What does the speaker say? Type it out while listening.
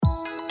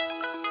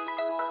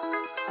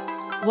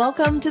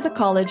Welcome to the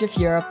College of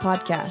Europe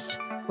podcast,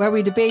 where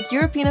we debate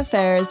European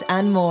affairs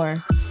and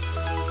more.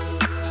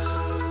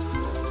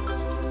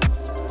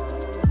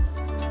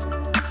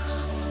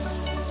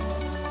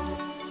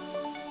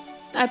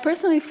 I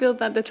personally feel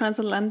that the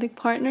transatlantic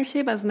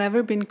partnership has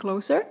never been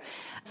closer.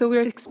 So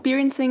we're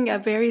experiencing a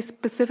very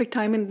specific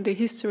time in the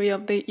history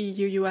of the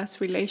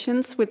EU-US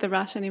relations with the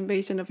Russian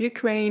invasion of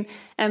Ukraine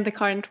and the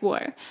current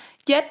war.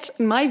 Yet,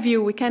 in my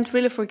view, we can't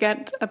really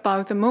forget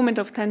about the moment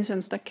of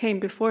tensions that came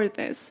before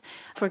this.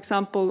 For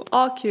example,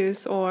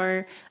 AUKUS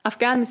or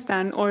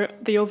Afghanistan or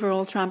the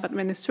overall Trump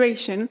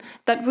administration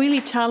that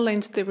really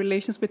challenged the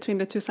relations between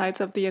the two sides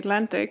of the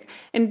Atlantic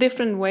in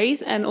different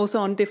ways and also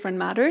on different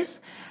matters.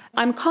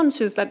 I'm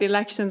conscious that the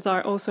elections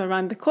are also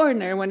around the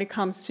corner when it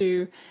comes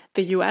to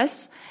the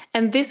US,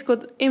 and this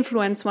could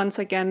influence once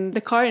again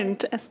the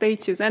current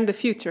status and the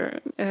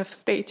future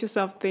status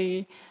of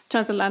the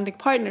transatlantic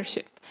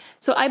partnership.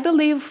 So I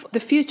believe the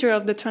future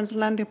of the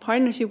transatlantic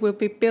partnership will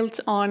be built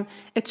on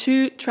a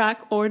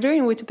two-track order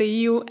in which the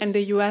EU and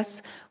the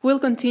US will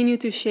continue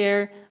to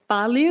share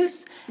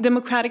values,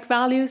 democratic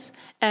values,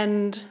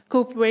 and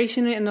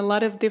cooperation in a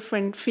lot of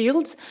different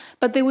fields,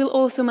 but they will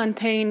also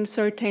maintain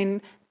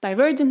certain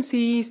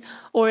divergencies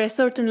or a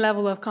certain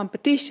level of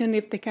competition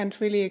if they can't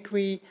really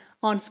agree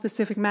on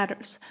specific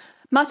matters.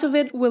 Much of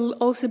it will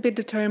also be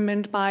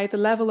determined by the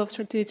level of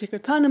strategic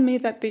autonomy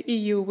that the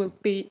EU will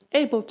be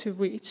able to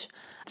reach.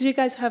 Do you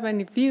guys have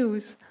any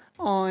views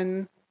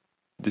on?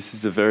 This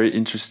is a very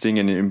interesting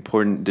and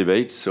important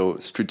debate. So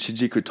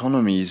strategic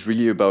autonomy is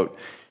really about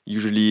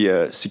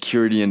usually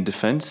security and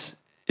defense.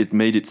 It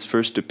made its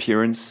first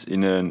appearance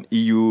in an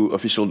EU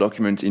official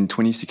document in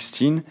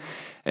 2016.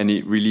 And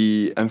it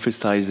really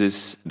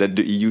emphasizes that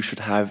the EU should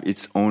have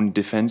its own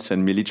defense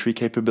and military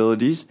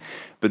capabilities,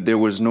 but there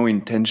was no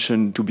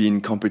intention to be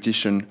in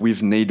competition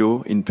with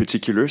NATO in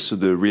particular, so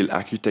the real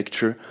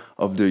architecture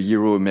of the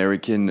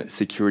Euro-American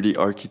security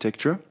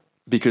architecture,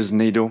 because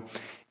NATO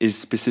is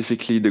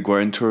specifically the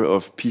guarantor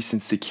of peace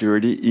and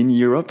security in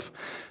Europe,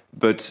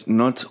 but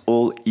not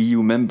all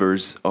EU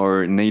members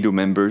are NATO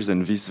members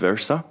and vice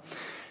versa.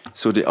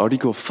 So the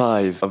Article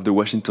 5 of the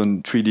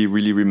Washington Treaty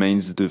really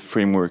remains the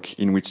framework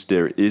in which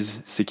there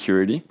is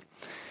security.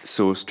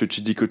 So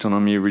strategic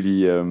autonomy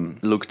really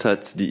looked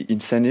at the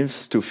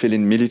incentives to fill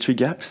in military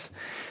gaps.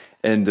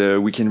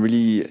 And we can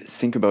really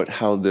think about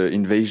how the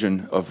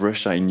invasion of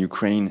Russia in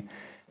Ukraine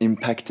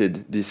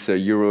impacted this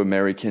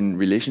Euro-American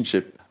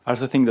relationship. I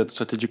also think that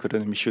strategic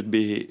autonomy should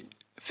be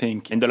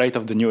think in the light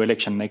of the new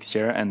election next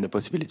year and the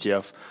possibility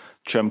of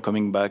Trump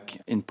coming back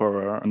in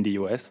power in the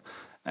US.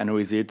 And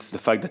with it, the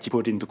fact that he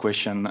put into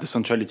question the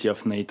centrality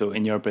of NATO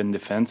in European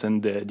defense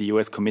and the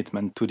US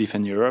commitment to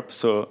defend Europe.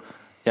 So,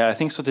 yeah, I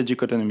think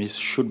strategic autonomy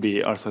should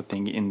be also a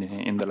thing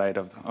in the light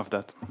of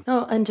that.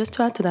 No, and just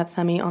to add to that,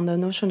 Sami, on the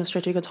notion of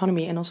strategic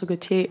autonomy and also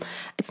Gauthier,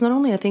 it's not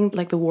only, I think,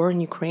 like the war in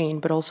Ukraine,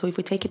 but also if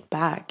we take it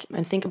back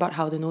and think about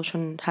how the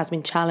notion has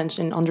been challenged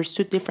and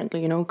understood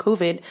differently. You know,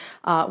 COVID,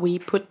 we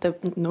put the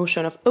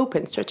notion of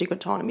open strategic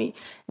autonomy.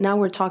 Now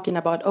we're talking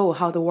about,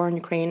 how the war in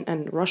Ukraine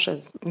and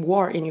Russia's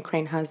war in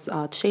Ukraine has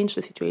changed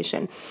the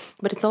situation.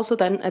 But it's also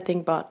then, I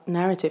think, about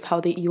narrative,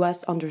 how the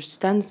US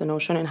understands the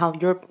notion and how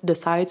Europe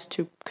decides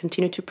to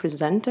continue to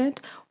present it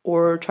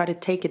or try to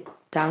take it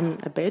down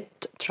a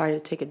bit,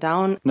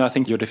 No, I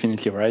think you're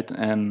definitely right.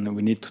 And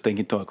we need to take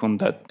into account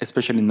that,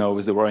 especially now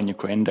with the war in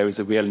Ukraine, there is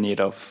a real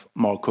need of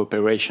more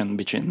cooperation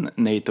between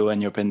NATO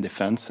and European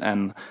defense,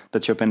 and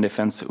that European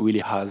defense really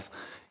has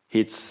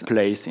its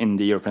place in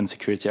the European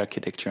security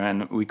architecture.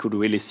 And we could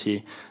really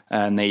see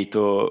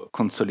NATO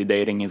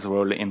consolidating its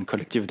role in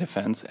collective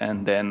defense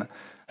and then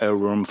a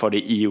room for the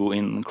EU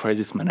in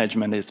crisis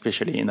management,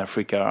 especially in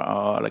Africa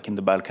or like in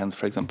the Balkans,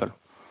 for example.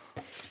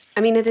 I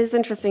mean, it is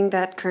interesting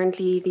that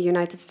currently the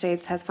United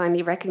States has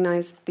finally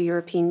recognized the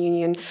European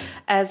Union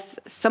as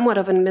somewhat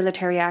of a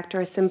military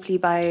actor simply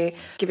by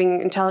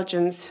giving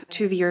intelligence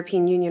to the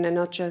European Union and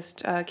not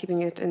just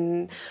keeping it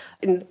in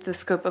the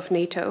scope of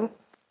NATO.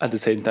 At the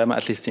same time,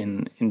 at least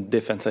in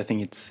defense, I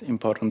think it's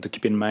important to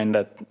keep in mind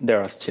that there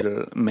are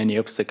still many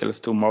obstacles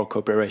to more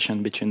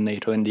cooperation between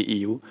NATO and the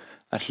EU.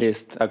 At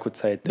least I could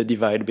say the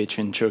divide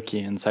between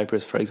Turkey and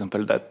Cyprus, for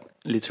example, that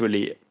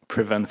literally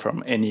prevent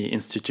from any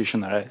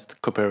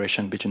institutionalized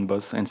cooperation between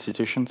both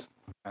institutions.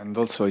 And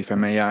also, if I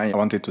may, I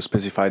wanted to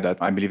specify that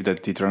I believe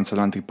that the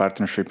transatlantic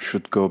partnership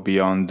should go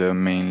beyond the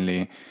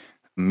mainly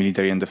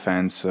military and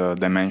defense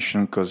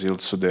dimension, because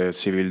also the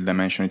civil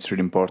dimension is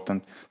really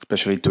important,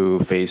 especially to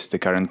face the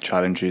current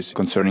challenges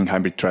concerning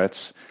hybrid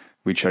threats,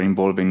 which are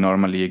involving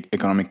normally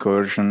economic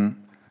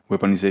coercion,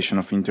 weaponization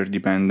of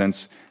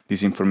interdependence,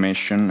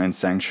 disinformation and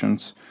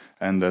sanctions,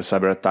 and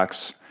cyber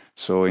attacks.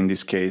 So in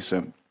this case,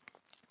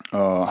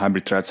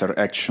 hybrid threats are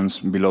actions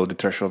below the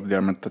threshold of the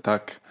armed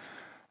attack,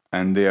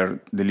 and they are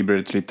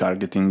deliberately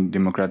targeting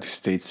democratic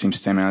states'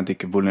 systematic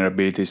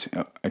vulnerabilities,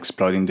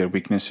 exploiting their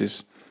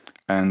weaknesses.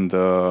 And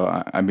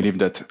I believe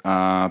that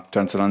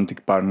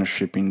transatlantic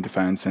partnership in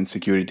defense and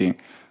security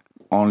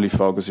only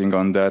focusing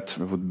on that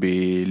would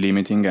be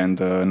limiting and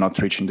not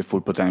reaching the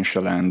full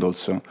potential, and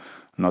also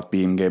not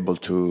being able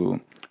to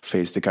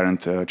face the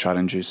current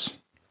challenges.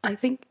 I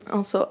think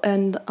also,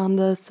 and on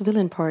the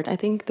civilian part, I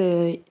think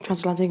the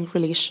transatlantic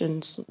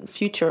relations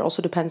future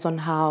also depends on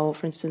how,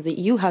 for instance, the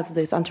EU has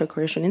this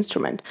anti-coercion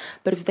instrument.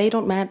 But if they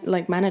don't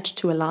manage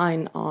to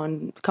align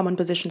on common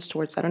positions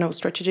towards, I don't know,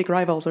 strategic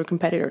rivals or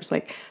competitors,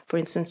 like, for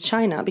instance,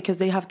 China, because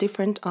they have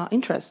different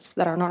interests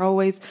that are not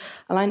always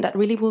aligned, that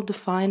really will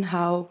define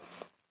how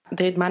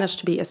they manage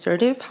to be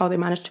assertive, how they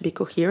manage to be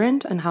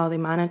coherent, and how they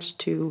manage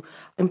to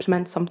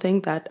implement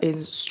something that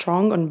is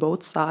strong on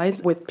both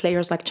sides with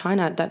players like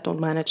China that don't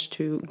manage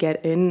to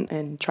get in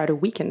and try to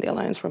weaken the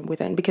alliance from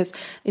within. Because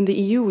in the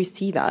EU, we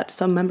see that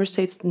some member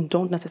states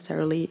don't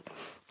necessarily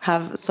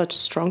have such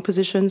strong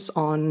positions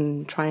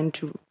on trying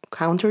to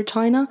counter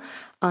China,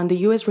 and the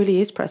US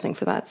really is pressing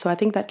for that. So I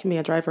think that can be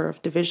a driver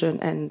of division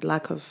and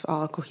lack of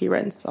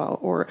coherence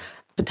or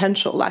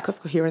potential lack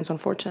of coherence,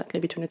 unfortunately,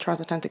 between the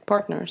transatlantic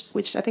partners,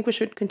 which I think we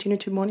should continue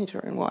to monitor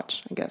and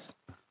watch, I guess.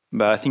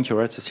 But I think you're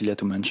right, Cecilia,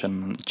 to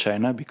mention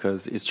China,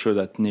 because it's true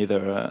that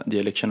neither the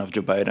election of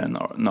Joe Biden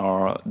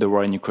nor the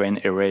war in Ukraine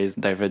erased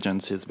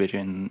divergences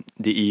between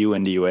the EU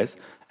and the US.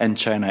 And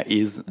China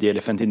is the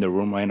elephant in the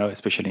room right now,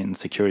 especially in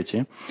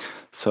security.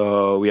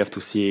 So we have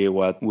to see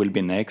what will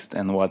be next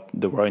and what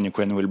the war in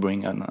Ukraine will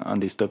bring on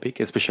this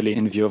topic, especially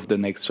in view of the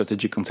next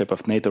strategic concept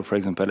of NATO, for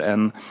example.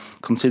 And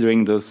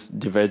considering those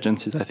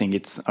divergences, I think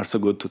it's also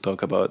good to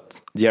talk about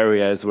the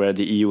areas where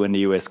the EU and the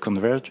US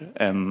converge,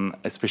 and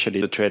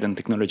especially the trade and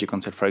technology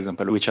concept, for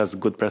example, which has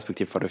good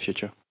perspective for the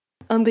future.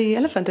 On the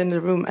elephant in the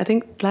room, I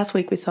think last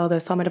week we saw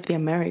the Summit of the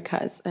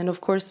Americas. And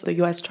of course, the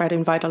US tried to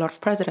invite a lot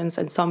of presidents,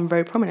 and some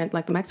very prominent,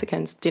 like the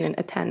Mexican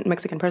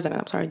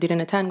president,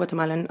 didn't attend.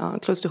 Guatemalan,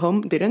 close to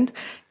home, didn't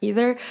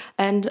either.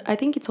 And I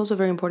think it's also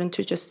very important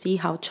to just see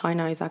how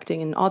China is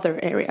acting in other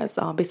areas,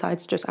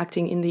 besides just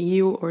acting in the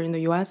EU or in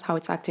the US, how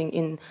it's acting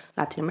in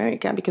Latin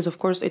America, because of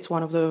course it's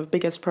one of the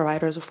biggest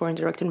providers of foreign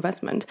direct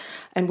investment.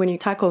 And when you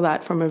tackle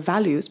that from a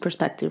values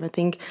perspective, I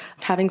think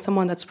having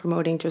someone that's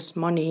promoting just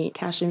money,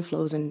 cash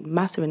inflows, and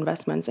massive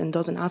investments and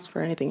doesn't ask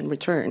for anything in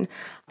return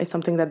is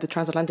something that the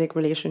transatlantic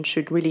relation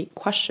should really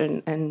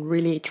question and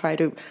really try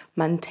to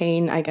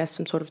maintain, I guess,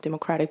 some sort of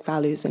democratic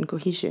values and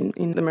cohesion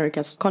in the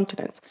Americas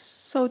continent.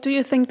 So do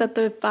you think that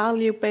the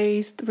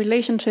value-based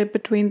relationship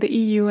between the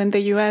EU and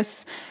the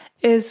US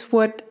is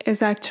what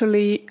is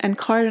actually and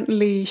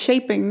currently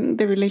shaping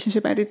the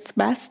relationship at its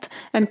best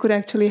and could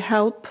actually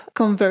help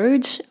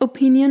converge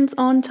opinions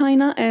on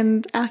China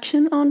and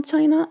action on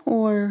China?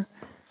 Or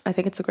I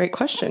think it's a great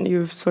question.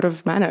 You've sort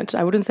of managed.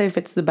 I wouldn't say if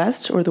it's the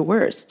best or the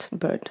worst,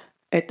 but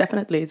it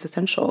definitely is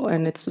essential,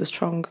 and it's the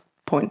strong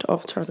point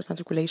of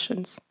transatlantic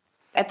relations.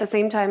 At the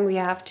same time, we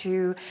have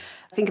to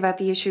think about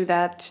the issue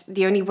that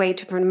the only way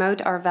to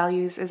promote our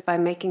values is by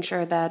making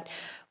sure that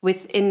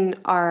within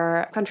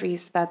our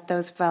countries that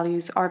those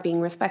values are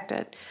being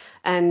respected.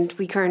 And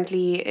we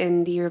currently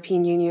in the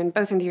European Union,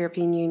 both in the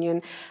European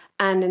Union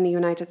and in the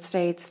United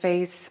States,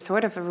 face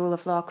sort of a rule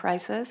of law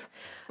crisis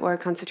or a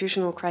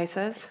constitutional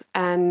crisis.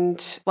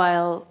 And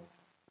while...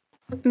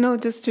 No,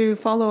 just to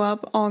follow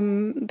up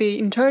on the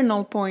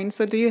internal point.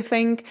 So do you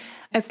think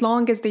as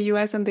long as the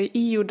US and the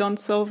EU don't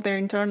solve their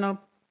internal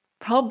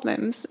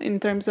problems in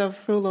terms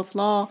of rule of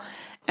law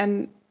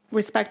and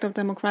respect of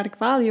democratic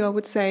value, I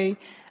would say,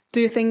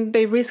 do you think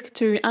they risk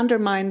to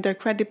undermine their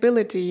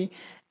credibility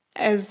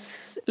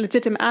as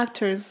legitimate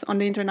actors on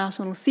the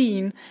international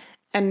scene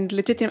and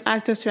legitimate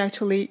actors to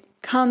actually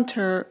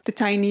counter the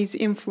Chinese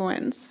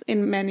influence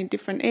in many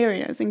different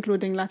areas,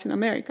 including Latin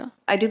America?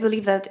 I do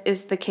believe that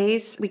is the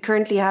case. We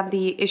currently have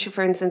the issue,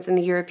 for instance, in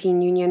the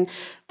European Union,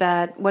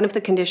 that one of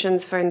the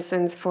conditions, for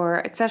instance, for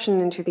accession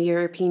into the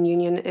European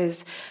Union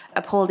is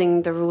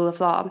upholding the rule of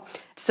law.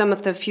 Some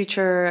of the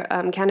future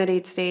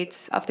candidate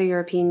states of the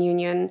European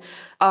Union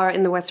are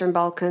in the Western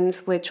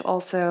Balkans, which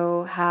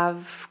also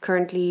have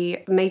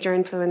currently major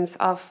influence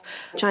of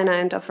China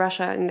and of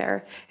Russia in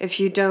there. If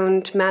you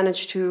don't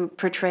manage to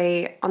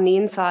portray on the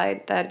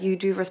inside that you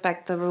do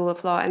respect the rule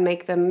of law and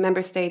make the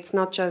member states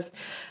not just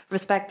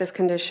respect this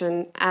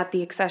condition at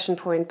the accession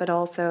point, but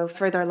also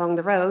further along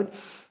the road,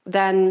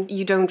 then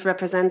you don't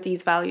represent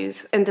these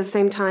values. At the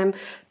same time,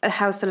 a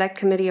House Select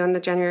Committee on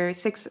the January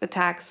 6th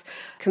attacks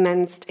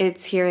commenced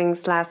its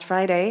hearings last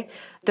Friday.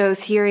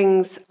 Those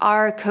hearings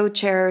are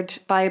co-chaired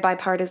by a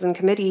bipartisan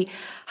committee.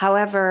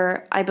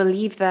 However, I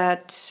believe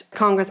that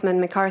Congressman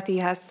McCarthy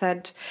has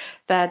said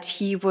that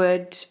he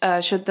would,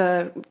 should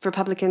the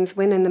Republicans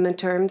win in the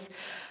midterms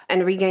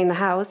and regain the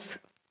House,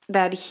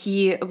 that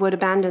he would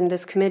abandon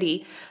this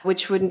committee,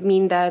 which would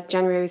mean that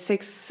January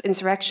 6th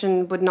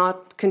insurrection would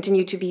not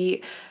continue to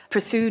be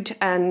pursued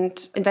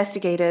and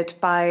investigated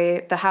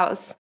by the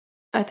House.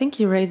 I think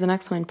you raise an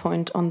excellent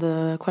point on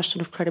the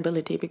question of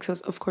credibility, because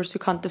of course you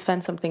can't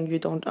defend something you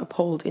don't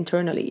uphold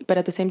internally, but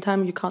at the same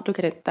time you can't look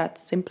at it that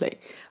simply.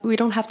 We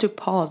don't have to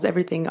pause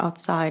everything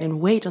outside and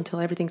wait until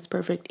everything's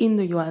perfect in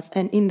the US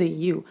and in the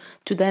EU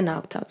to then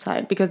act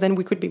outside, because then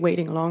we could be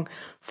waiting along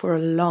for a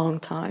long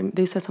time.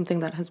 This is something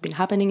that has been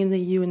happening in the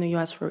EU and the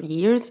US for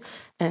years,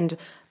 and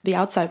the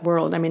outside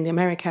world, I mean, the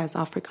Americas,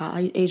 Africa,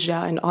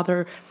 Asia, and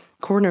other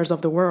corners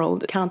of the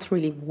world can't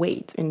really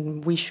wait,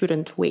 and we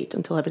shouldn't wait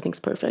until everything's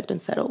perfect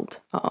and settled.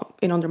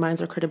 It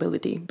undermines our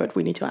credibility, but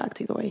we need to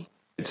act either way.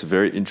 It's a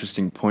very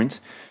interesting point.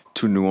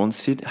 To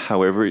nuance it,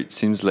 however, it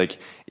seems like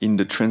in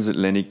the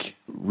transatlantic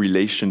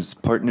relations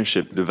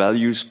partnership, the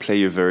values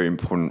play a very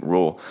important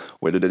role,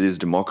 whether that is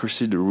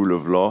democracy, the rule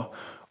of law,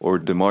 or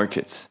the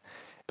markets.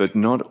 But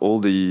not all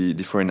the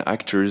foreign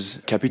actors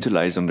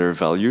capitalize on their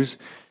values.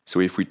 So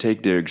if we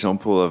take the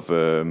example of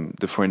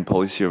the foreign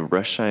policy of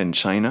Russia and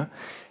China,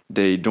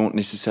 they don't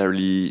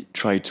necessarily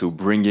try to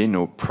bring in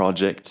or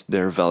project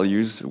their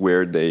values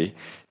where they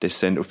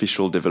send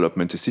official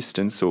development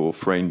assistance or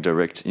foreign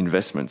direct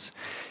investments.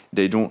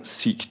 They don't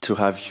seek to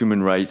have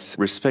human rights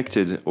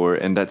respected,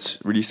 and that's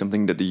really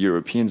something that the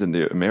Europeans and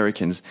the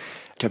Americans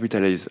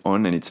capitalize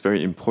on, and it's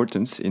very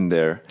important in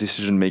their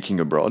decision-making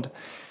abroad.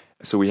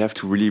 So we have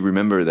to really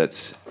remember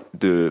that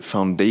the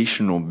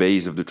foundational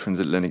base of the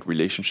transatlantic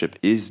relationship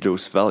is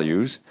those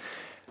values,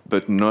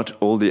 but not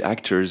all the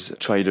actors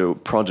try to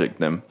project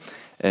them.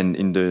 And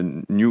in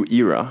the new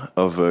era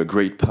of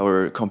great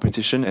power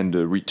competition and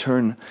the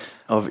return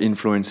of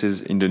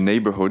influences in the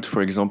neighborhood,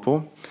 for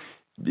example,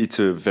 it's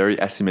a very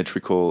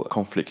asymmetrical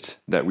conflict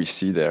that we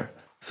see there.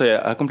 So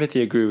yeah, I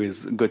completely agree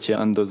with Gauthier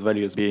on those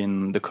values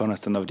being the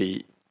cornerstone of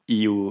the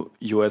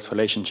EU-US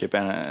relationship.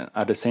 And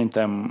at the same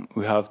time,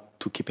 we have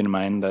to keep in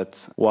mind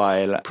that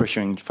while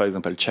pressuring, for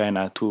example,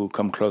 China to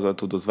come closer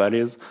to those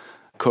values,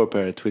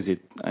 cooperate with it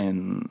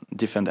in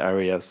different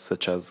areas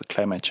such as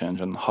climate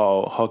change, and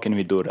how can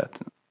we do that?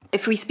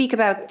 If we speak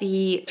about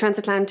the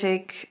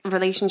transatlantic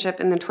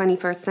relationship in the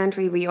 21st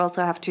century, we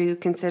also have to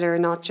consider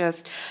not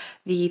just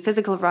the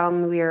physical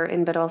realm we are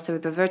in, but also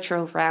the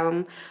virtual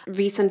realm.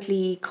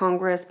 Recently,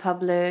 Congress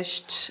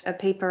published a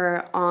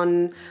paper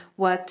on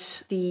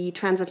what the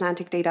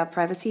transatlantic data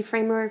privacy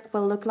framework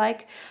will look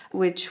like,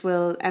 which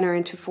will enter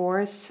into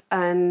force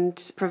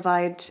and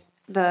provide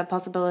the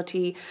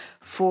possibility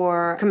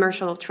for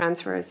commercial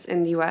transfers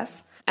in the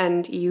US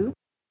and EU.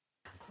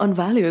 On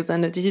values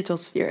and the digital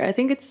sphere, I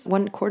think it's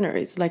one corner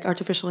is like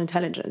artificial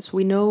intelligence.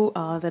 We know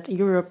that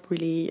Europe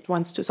really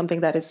wants to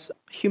something that is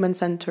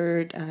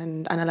human-centered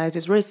and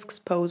analyzes risks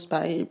posed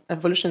by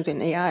evolutions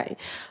in AI.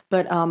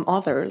 But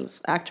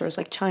others, actors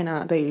like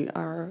China, they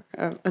are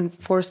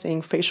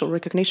enforcing facial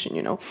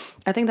recognition,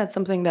 I think that's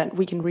something that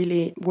we can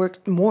really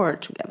work more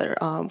together.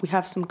 We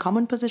have some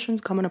common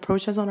positions, common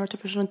approaches on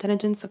artificial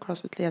intelligence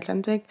across the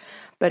Atlantic,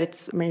 but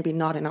it's maybe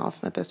not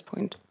enough at this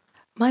point.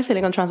 My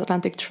feeling on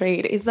transatlantic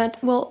trade is that,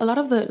 well, a lot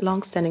of the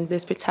long-standing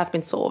disputes have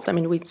been solved. I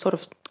mean, we sort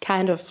of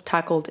kind of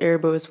tackled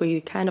Airbus, we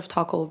kind of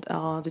tackled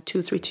the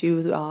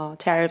 232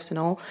 tariffs and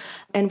all,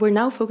 and we're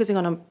now focusing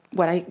on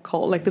what I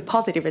call like the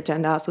positive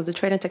agenda, so the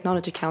Trade and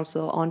Technology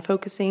Council, on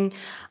focusing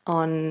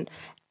on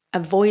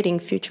avoiding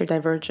future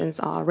divergence,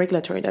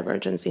 regulatory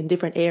divergence in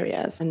different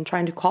areas and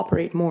trying to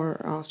cooperate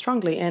more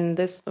strongly. And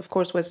this, of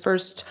course, was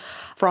first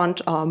brought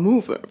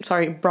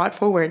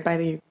forward by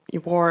the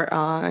war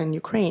in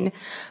Ukraine.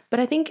 But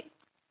I think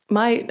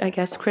my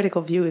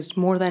critical view is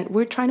more that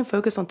we're trying to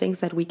focus on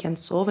things that we can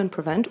solve and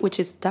prevent, which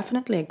is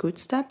definitely a good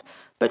step,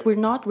 but we're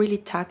not really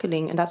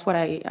tackling, and that's what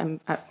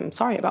I'm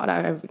sorry about.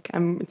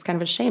 It's kind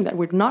of a shame that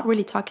we're not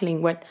really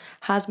tackling what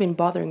has been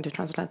bothering the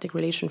transatlantic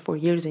relation for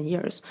years and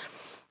years.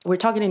 We're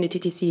talking in the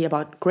TTC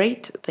about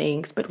great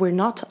things, but we're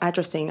not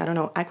addressing,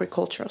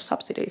 agricultural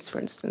subsidies, for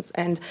instance.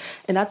 And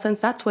in that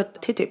sense, that's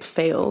what TTIP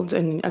failed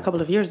a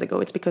couple of years ago.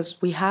 It's because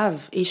we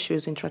have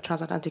issues in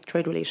transatlantic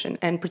trade relation,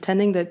 and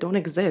pretending they don't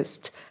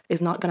exist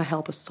is not going to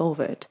help us solve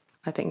it,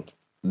 I think.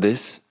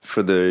 This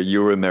for the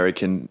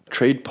Euro-American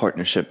trade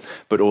partnership,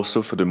 but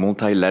also for the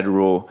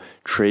multilateral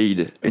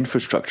trade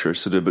infrastructure,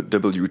 so the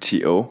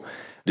WTO.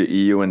 The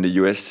EU and the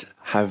US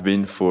have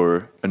been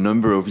for a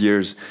number of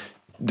years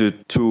the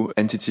two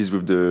entities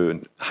with the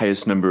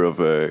highest number of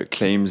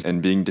claims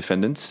and being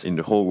defendants in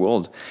the whole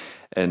world.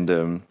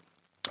 And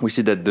we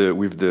see that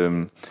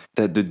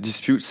the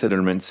dispute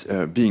settlements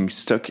being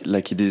stuck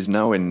like it is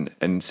now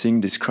and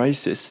seeing this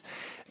crisis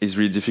is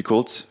really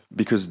difficult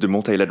because the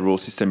multilateral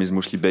system is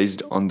mostly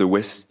based on the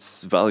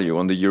West's value,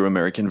 on the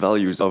Euro-American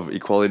values of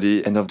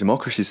equality and of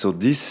democracy. So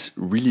this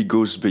really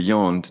goes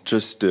beyond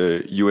just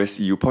the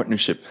US-EU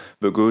partnership,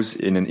 but goes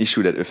in an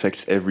issue that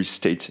affects every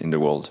state in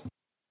the world.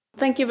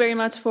 Thank you very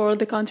much for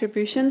the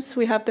contributions.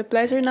 We have the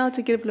pleasure now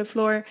to give the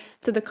floor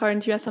to the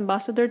current US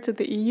ambassador to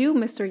the EU,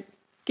 Mr.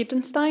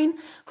 Gitenstein,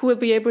 who will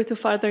be able to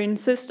further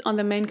insist on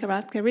the main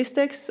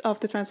characteristics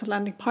of the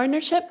transatlantic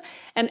partnership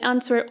and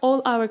answer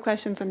all our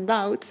questions and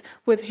doubts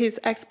with his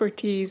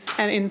expertise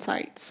and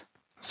insights.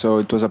 So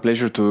it was a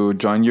pleasure to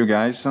join you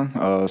guys,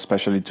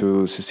 especially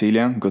to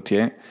Cecilia,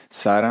 Gauthier,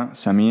 Sara,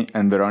 Sami,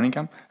 and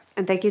Veronica.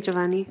 And thank you,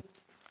 Giovanni.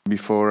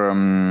 Before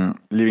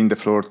leaving the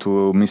floor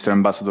to Mr.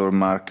 Ambassador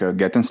Mark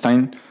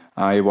Gitenstein,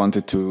 I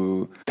wanted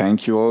to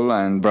thank you all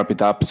and wrap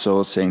it up,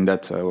 so saying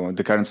that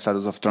the current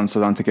status of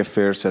transatlantic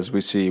affairs, as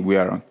we see, we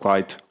are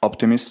quite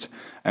optimistic,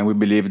 and we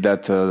believe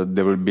that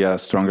there will be a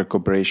stronger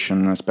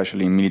cooperation,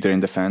 especially in military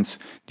and defense,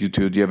 due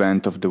to the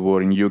event of the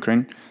war in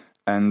Ukraine.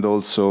 and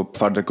also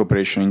further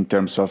cooperation in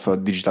terms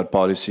of digital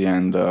policy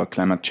and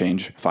climate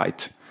change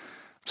fight.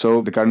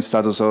 So the current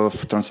status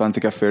of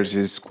transatlantic affairs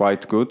is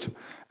quite good,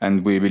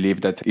 and we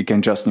believe that it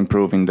can just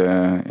improve in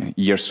the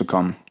years to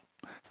come.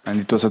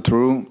 And it was a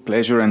true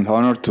pleasure and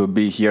honor to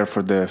be here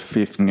for the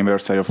 5th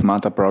anniversary of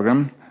Malta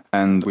program,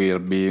 and we'll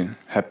be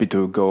happy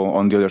to go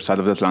on the other side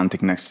of the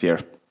Atlantic next year.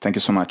 Thank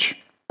you so much.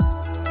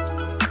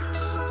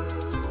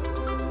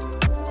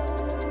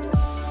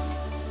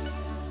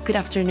 Good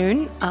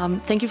afternoon.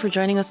 Thank you for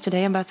joining us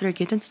today, Ambassador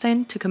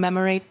Gitenstein, to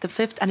commemorate the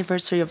 5th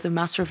anniversary of the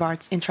Master of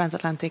Arts in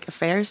Transatlantic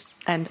Affairs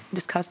and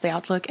discuss the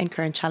outlook and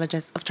current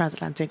challenges of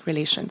transatlantic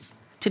relations.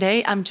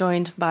 Today, I'm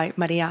joined by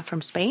Maria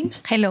from Spain.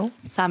 Hello.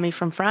 Sami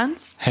from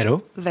France.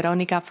 Hello.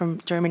 Veronica from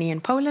Germany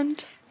and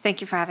Poland.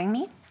 Thank you for having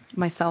me.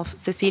 Myself,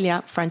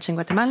 Cecilia, French and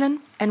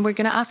Guatemalan. And we're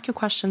going to ask you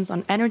questions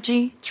on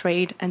energy,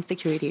 trade, and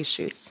security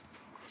issues.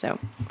 So,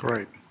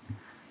 great.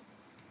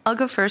 I'll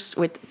go first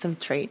with some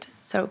trade.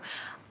 So,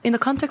 in the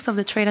context of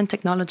the Trade and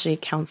Technology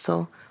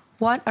Council,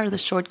 what are the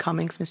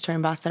shortcomings, Mr.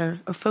 Ambassador,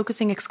 of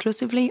focusing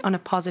exclusively on a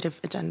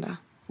positive agenda?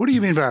 What do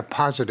you mean by a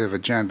positive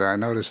agenda? I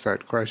noticed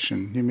that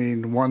question. You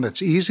mean one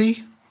that's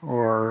easy?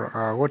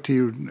 Or what do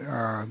you...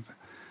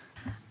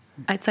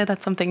 I'd say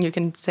that's something you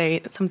can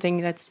say,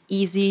 something that's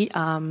easy,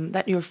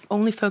 that you're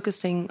only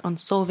focusing on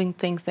solving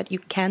things that you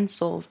can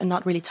solve and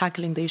not really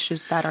tackling the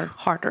issues that are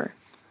harder.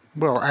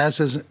 Well, as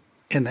is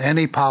in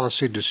any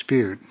policy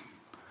dispute,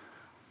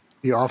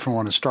 you often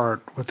want to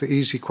start with the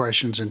easy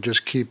questions and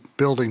just keep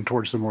building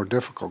towards the more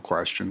difficult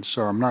questions.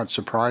 So I'm not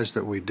surprised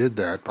that we did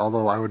that,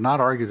 although I would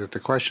not argue that the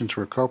questions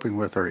we're coping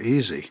with are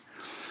easy.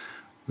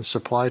 The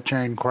supply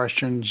chain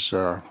questions,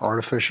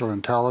 artificial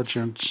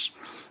intelligence,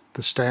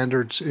 the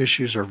standards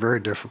issues are very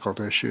difficult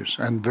issues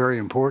and very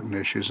important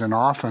issues. And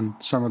often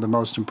some of the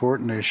most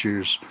important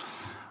issues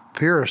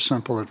appear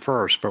simple at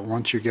first, but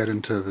once you get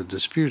into the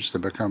disputes, they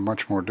become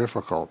much more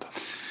difficult.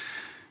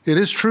 It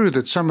is true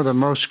that some of the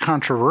most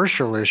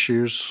controversial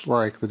issues,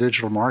 like the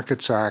Digital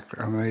Markets Act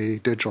and the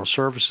Digital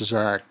Services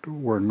Act,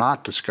 were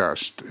not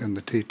discussed in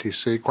the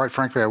TTC. Quite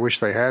frankly, I wish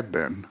they had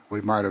been.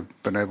 We might have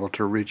been able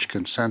to reach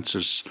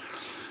consensus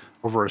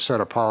over a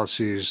set of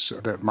policies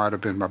that might have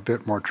been a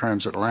bit more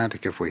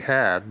transatlantic if we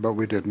had, but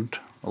we didn't.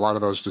 A lot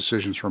of those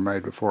decisions were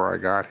made before I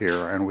got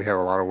here, and we have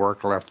a lot of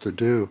work left to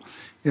do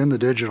in the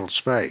digital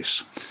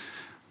space,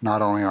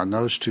 not only on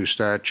those two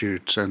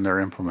statutes and their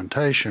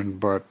implementation,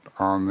 but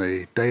on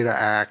the Data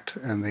Act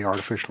and the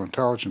Artificial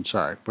Intelligence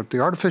Act. But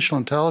the artificial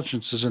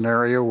intelligence is an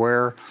area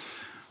where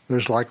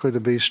there's likely to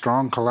be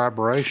strong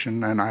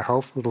collaboration, and I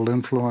hope it'll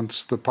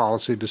influence the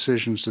policy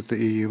decisions that the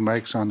EU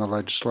makes on the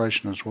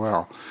legislation as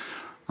well.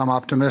 I'm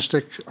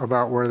optimistic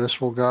about where this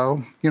will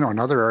go. You know,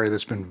 another area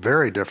that's been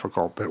very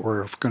difficult that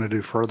we're going to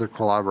do further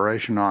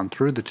collaboration on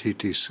through the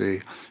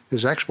TTC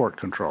is export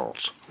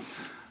controls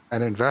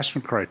and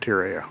investment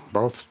criteria,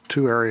 both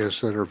two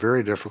areas that are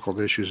very difficult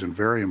issues and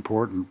very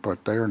important,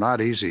 but they are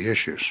not easy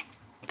issues.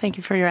 Thank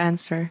you for your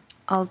answer.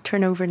 I'll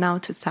turn over now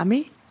to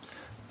Sami.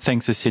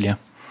 Thanks, Cecilia.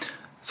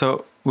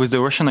 So, with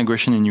the Russian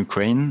aggression in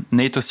Ukraine,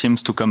 NATO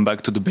seems to come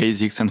back to the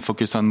basics and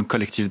focus on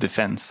collective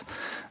defense.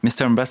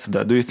 Mr.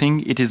 Ambassador, do you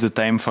think it is the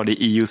time for the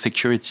EU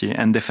security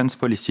and defense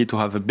policy to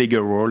have a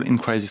bigger role in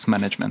crisis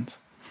management?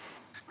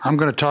 I'm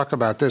going to talk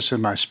about this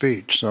in my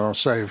speech, so I'll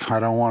save.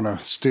 I don't want to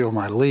steal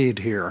my lead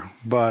here.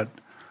 But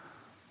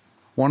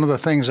one of the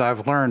things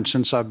I've learned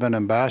since I've been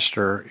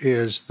ambassador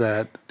is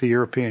that the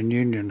European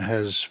Union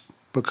has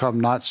become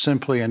not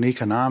simply an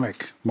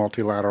economic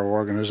multilateral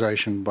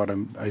organization, but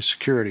a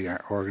security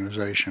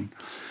organization.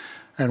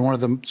 And one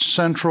of the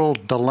central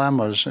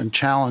dilemmas and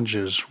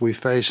challenges we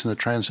face in the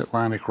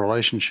transatlantic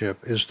relationship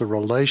is the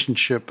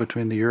relationship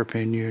between the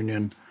European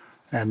Union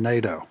and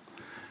NATO.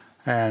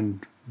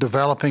 And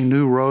developing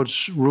new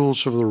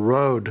rules of the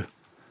road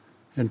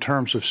in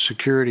terms of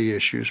security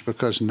issues,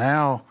 because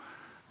now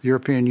the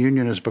European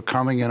Union is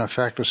becoming, in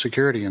effect, a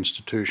security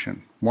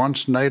institution.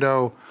 Once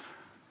NATO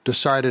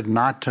decided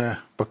not to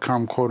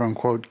become,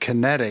 quote-unquote,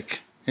 kinetic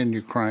in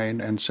Ukraine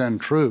and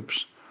send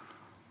troops,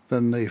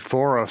 then the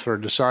four of us are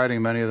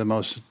deciding many of the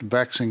most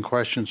vexing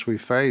questions we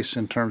face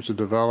in terms of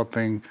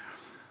developing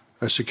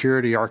a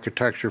security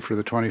architecture for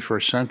the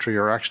 21st century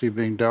are actually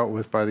being dealt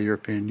with by the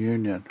European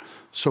Union.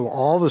 So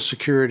all the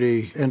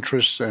security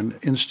interests and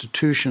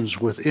institutions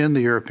within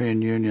the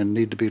European Union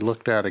need to be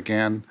looked at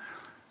again,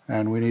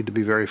 and we need to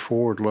be very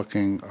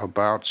forward-looking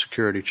about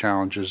security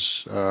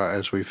challenges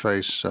as we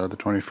face the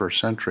 21st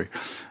century.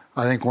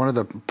 I think one of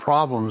the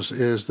problems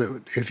is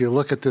that if you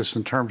look at this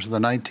in terms of the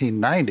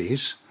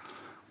 1990s,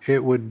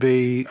 it would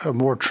be a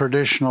more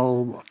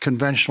traditional,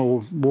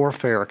 conventional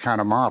warfare kind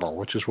of model,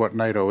 which is what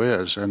NATO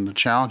is. And the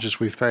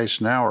challenges we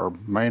face now are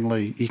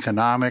mainly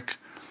economic,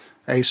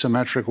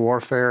 asymmetric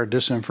warfare,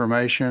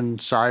 disinformation,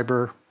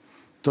 cyber.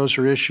 Those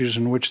are issues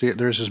in which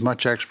there's as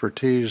much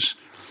expertise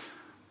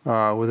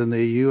within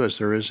the EU as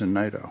there is in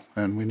NATO.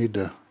 And we need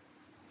to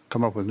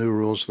come up with new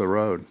rules of the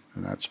road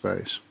in that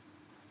space.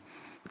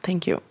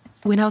 Thank you.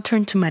 We now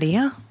turn to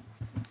Maria.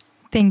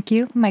 Thank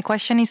you. My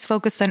question is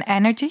focused on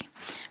energy.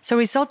 So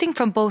resulting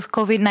from both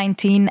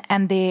COVID-19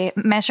 and the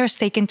measures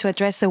taken to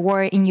address the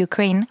war in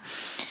Ukraine,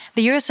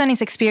 the Eurozone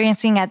is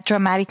experiencing a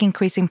dramatic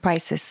increase in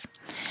prices.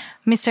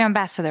 Mr.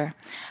 Ambassador,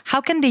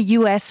 how can the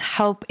US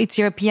help its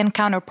European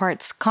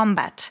counterparts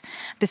combat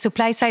the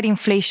supply-side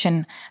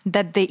inflation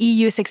that the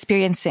EU is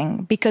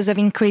experiencing because of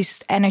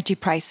increased energy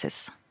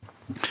prices?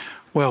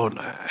 Well,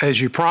 as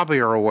you probably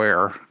are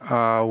aware,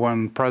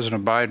 when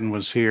President Biden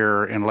was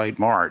here in late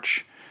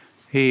March,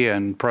 he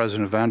and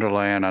President von der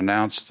Leyen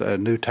announced a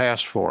new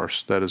task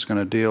force that is going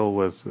to deal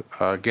with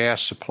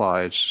gas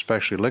supplies,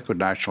 especially liquid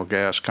natural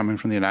gas, coming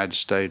from the United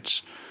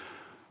States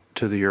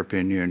to the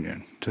European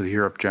Union, to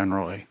Europe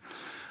generally.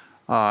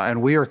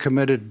 And we are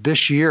committed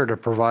this year to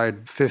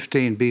provide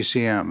 15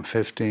 BCM,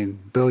 15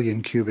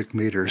 billion cubic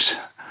meters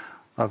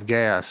of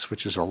gas,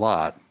 which is a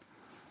lot,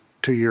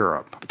 to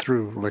Europe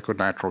through liquid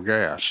natural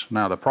gas.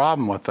 Now, the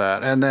problem with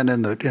that, and then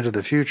into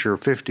the future,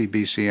 50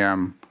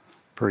 BCM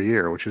per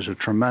year, which is a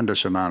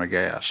tremendous amount of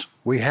gas.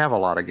 We have a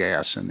lot of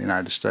gas in the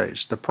United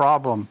States. The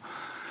problem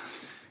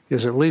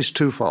is at least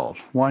twofold.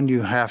 One,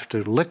 you have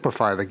to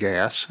liquefy the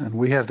gas, and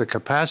we have the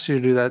capacity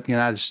to do that in the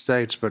United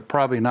States, but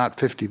probably not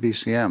 50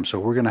 BCM. So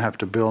we're going to have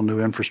to build new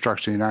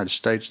infrastructure in the United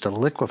States to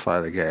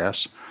liquefy the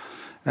gas.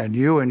 And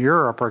you and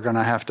Europe are going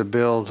to have to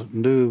build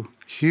new,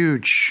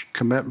 huge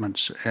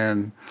commitments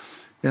and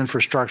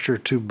infrastructure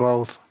to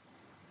both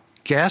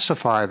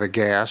gasify the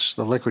gas,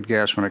 the liquid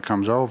gas when it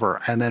comes over,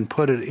 and then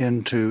put it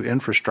into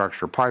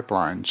infrastructure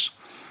pipelines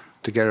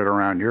to get it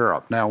around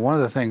Europe. Now, one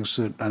of the things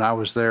that, and I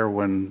was there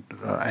when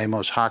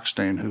Amos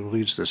Hochstein, who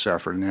leads this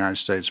effort in the United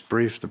States,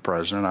 briefed the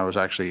president. I was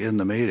actually in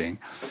the meeting.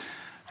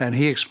 And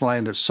he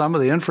explained that some of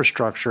the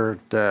infrastructure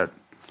that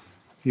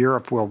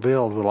Europe will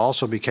build will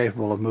also be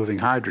capable of moving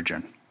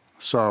hydrogen.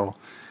 So,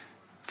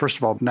 first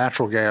of all,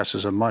 natural gas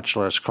is a much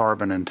less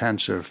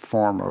carbon-intensive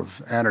form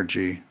of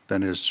energy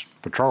than is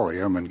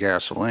petroleum and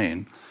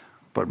gasoline.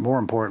 But more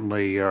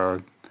importantly,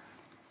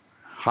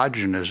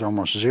 hydrogen is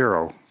almost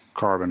zero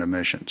carbon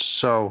emissions.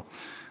 So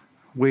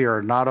we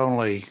are not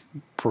only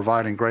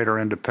providing greater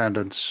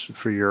independence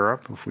for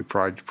Europe if we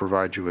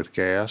provide you with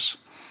gas,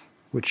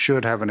 which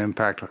should have an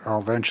impact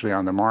eventually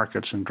on the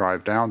markets and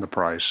drive down the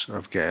price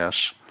of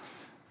gas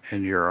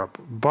in Europe,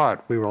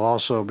 but we will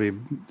also be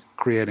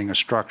creating a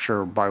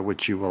structure by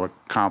which you will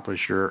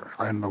accomplish your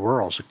and the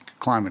world's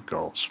climate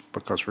goals,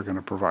 because we're going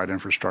to provide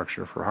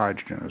infrastructure for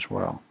hydrogen as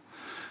well.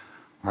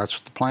 That's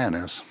what the plan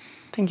is.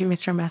 Thank you,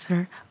 Mr.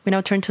 Ambassador. We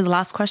now turn to the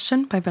last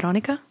question by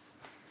Veronica.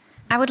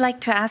 I would like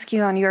to ask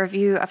you on your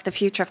view of the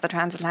future of the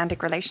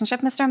transatlantic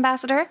relationship, Mr.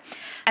 Ambassador.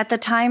 At the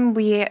time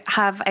we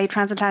have a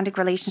transatlantic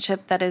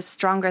relationship that is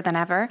stronger than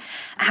ever,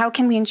 how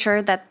can we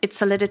ensure that its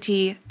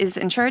solidity is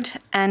ensured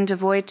and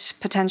avoid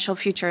potential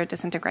future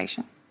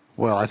disintegration?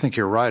 Well, I think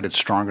you're right. It's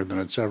stronger than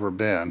it's ever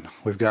been.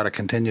 We've got to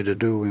continue to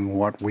doing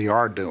what we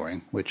are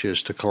doing, which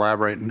is to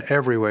collaborate in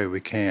every way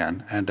we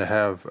can and to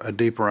have a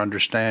deeper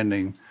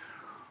understanding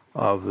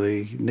of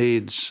the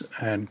needs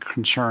and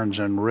concerns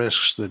and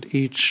risks that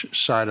each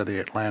side of the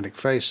Atlantic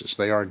faces.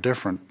 They are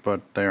different,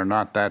 but they are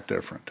not that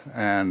different.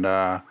 And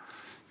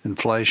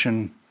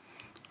inflation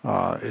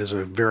is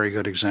a very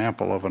good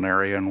example of an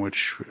area in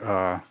which,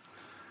 and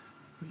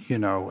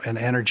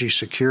energy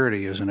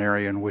security is an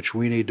area in which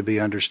we need to be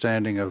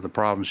understanding of the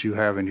problems you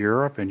have in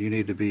Europe, and you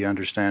need to be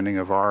understanding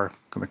of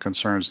the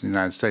concerns in the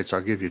United States. I'll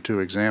give you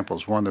two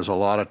examples. One, there's a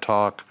lot of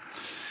talk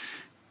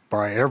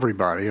by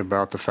everybody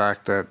about the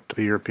fact that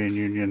the European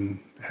Union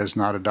has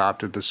not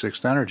adopted the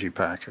sixth energy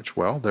package.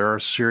 Well, there are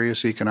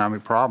serious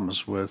economic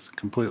problems with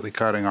completely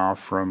cutting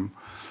off from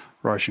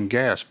Russian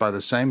gas. By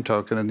the same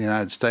token, in the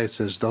United States,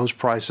 as those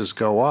prices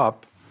go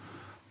up,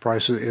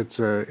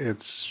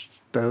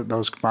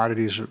 those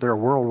commodities, they're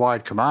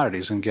worldwide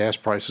commodities, and gas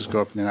prices go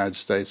up in the United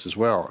States as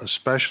well,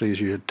 especially as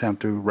you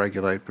attempt to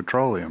regulate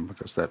petroleum,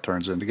 because that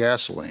turns into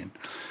gasoline.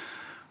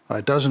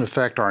 It doesn't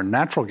affect our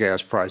natural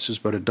gas prices,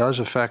 but it does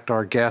affect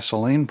our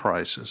gasoline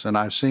prices. And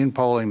I've seen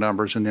polling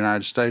numbers in the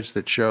United States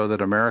that show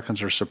that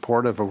Americans are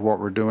supportive of what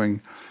we're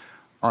doing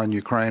on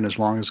Ukraine as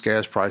long as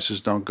gas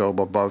prices don't go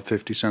above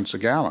 50 cents a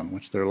gallon,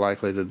 which they're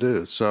likely to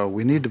do. So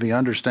we need to be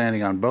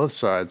understanding on both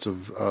sides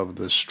of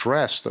the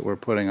stress that we're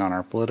putting on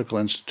our political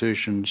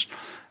institutions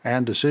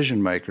and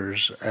decision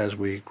makers as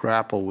we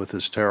grapple with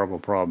this terrible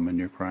problem in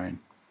Ukraine.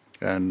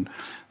 And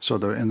so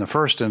in the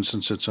first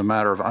instance, it's a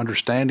matter of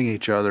understanding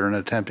each other and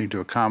attempting to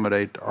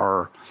accommodate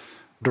our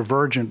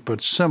divergent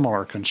but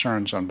similar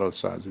concerns on both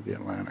sides of the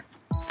Atlantic.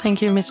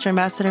 Thank you, Mr.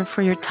 Ambassador,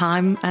 for your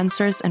time,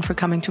 answers, and for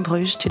coming to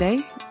Bruges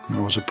today.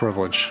 It was a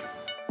privilege.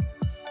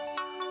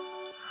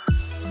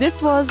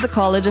 This was the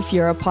College of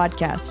Europe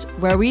podcast,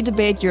 where we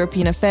debate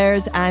European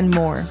affairs and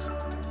more.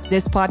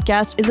 This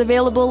podcast is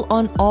available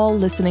on all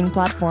listening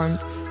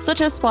platforms,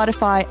 such as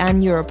Spotify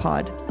and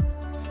Europod.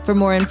 For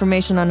more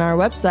information on our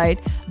website,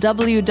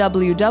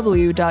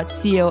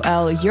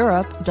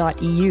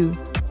 www.coleurope.eu.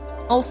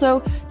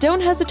 Also,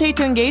 don't hesitate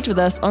to engage with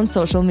us on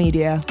social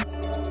media.